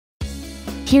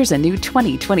Here's a new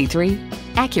 2023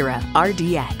 Acura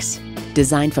RDX.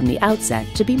 Designed from the outset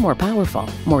to be more powerful,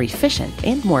 more efficient,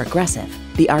 and more aggressive,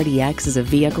 the RDX is a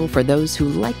vehicle for those who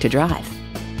like to drive.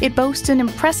 It boasts an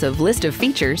impressive list of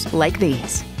features like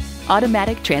these: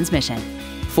 automatic transmission,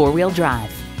 four-wheel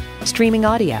drive, streaming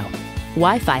audio,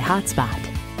 Wi-Fi hotspot,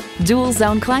 dual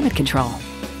zone climate control,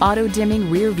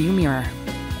 auto-dimming rear view mirror,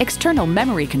 external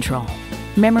memory control,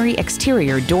 memory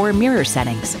exterior door mirror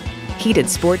settings, heated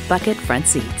sport bucket front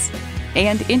seats,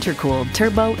 and intercooled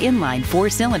turbo inline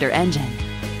four-cylinder engine.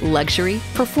 Luxury,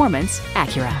 performance,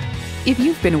 Acura. If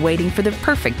you've been waiting for the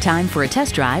perfect time for a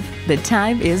test drive, the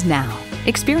time is now.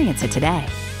 Experience it today.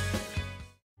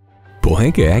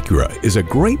 Pohanka Acura is a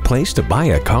great place to buy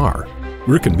a car.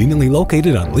 We're conveniently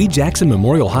located on Lee Jackson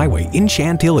Memorial Highway in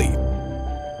Chantilly.